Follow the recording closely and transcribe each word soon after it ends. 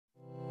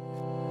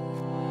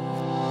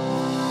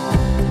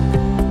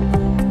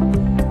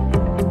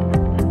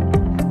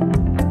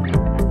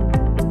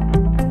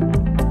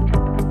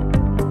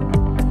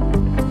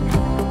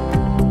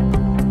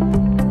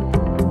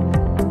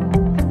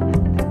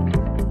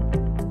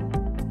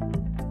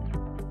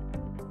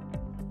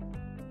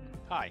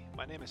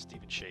my name is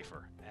Stephen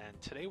Schaeffer,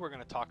 and today we're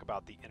going to talk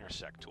about the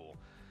Intersect tool.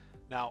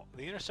 Now,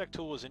 the Intersect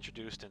tool was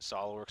introduced in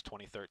SOLIDWORKS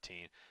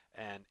 2013,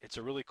 and it's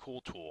a really cool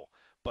tool.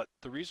 But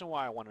the reason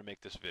why I want to make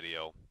this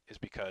video is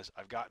because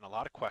I've gotten a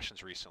lot of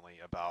questions recently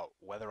about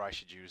whether I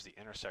should use the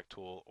Intersect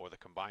tool or the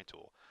Combine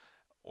tool.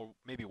 Or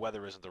maybe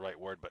whether isn't the right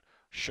word, but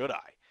should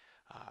I?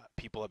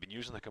 People have been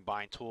using the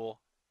Combine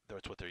tool.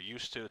 That's what they're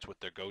used to. It's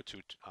what their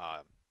go-to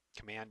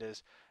command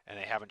is, and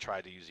they haven't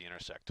tried to use the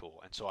Intersect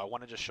tool. And so I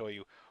want to just show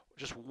you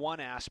just one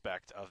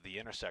aspect of the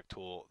Intersect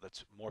tool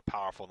that's more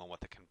powerful than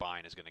what the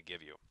Combine is going to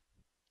give you.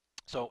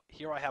 So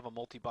here I have a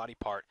multi-body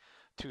part,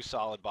 two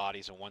solid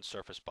bodies and one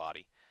surface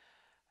body.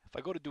 If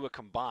I go to do a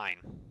combine,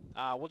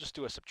 we'll just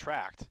do a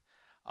subtract.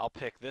 I'll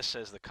pick this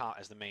as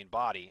the main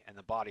body, and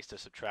the bodies to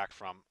subtract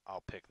from,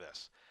 I'll pick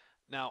this.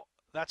 Now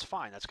that's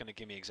fine. That's going to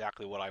give me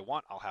exactly what I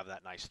want. I'll have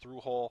that nice through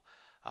hole,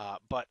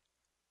 but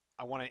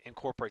I want to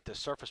incorporate this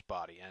surface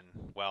body,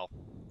 and well,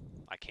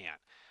 I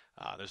can't.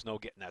 There's no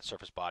getting that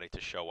surface body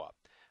to show up.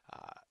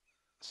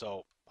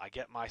 So I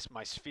get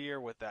my sphere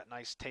with that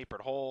nice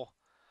tapered hole.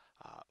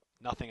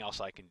 Nothing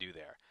else I can do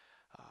there.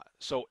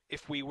 So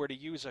if we were to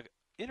use an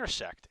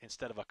intersect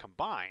instead of a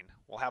combine,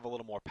 we'll have a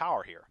little more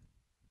power here.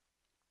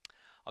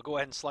 I'll go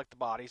ahead and select the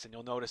bodies, and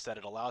you'll notice that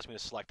it allows me to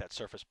select that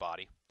surface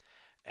body.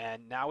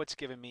 And now it's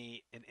giving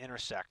me an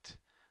intersect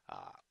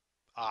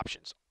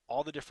options.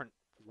 All the different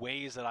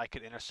ways that I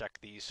could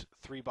intersect these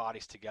three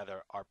bodies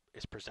together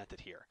is presented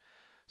here.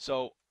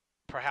 So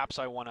perhaps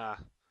I want to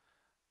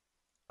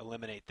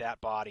eliminate that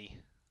body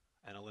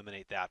and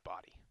eliminate that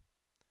body.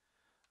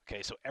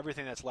 Okay, so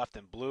everything that's left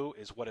in blue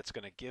is what it's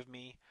going to give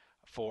me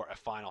for a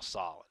final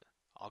solid.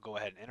 I'll go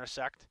ahead and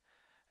intersect,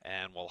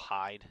 and we'll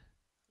hide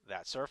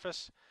that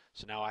surface.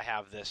 So now I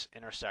have this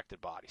intersected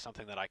body,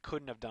 something that I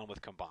couldn't have done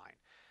with combine.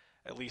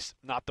 At least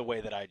not the way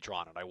that I had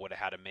drawn it. I would have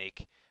had to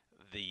make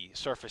the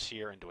surface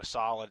here into a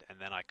solid, and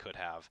then I could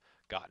have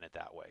gotten it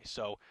that way.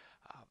 So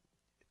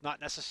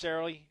not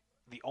necessarily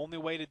the only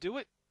way to do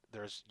it.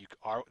 There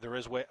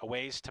is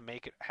ways to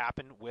make it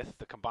happen with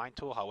the Combine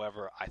tool.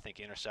 However, I think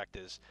Intersect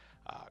is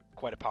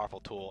quite a powerful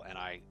tool, and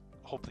I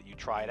hope that you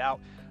try it out.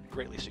 I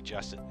greatly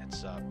suggest it.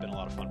 It's been a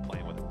lot of fun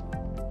playing with it.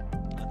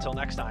 Until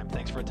next time,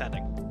 thanks for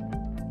attending.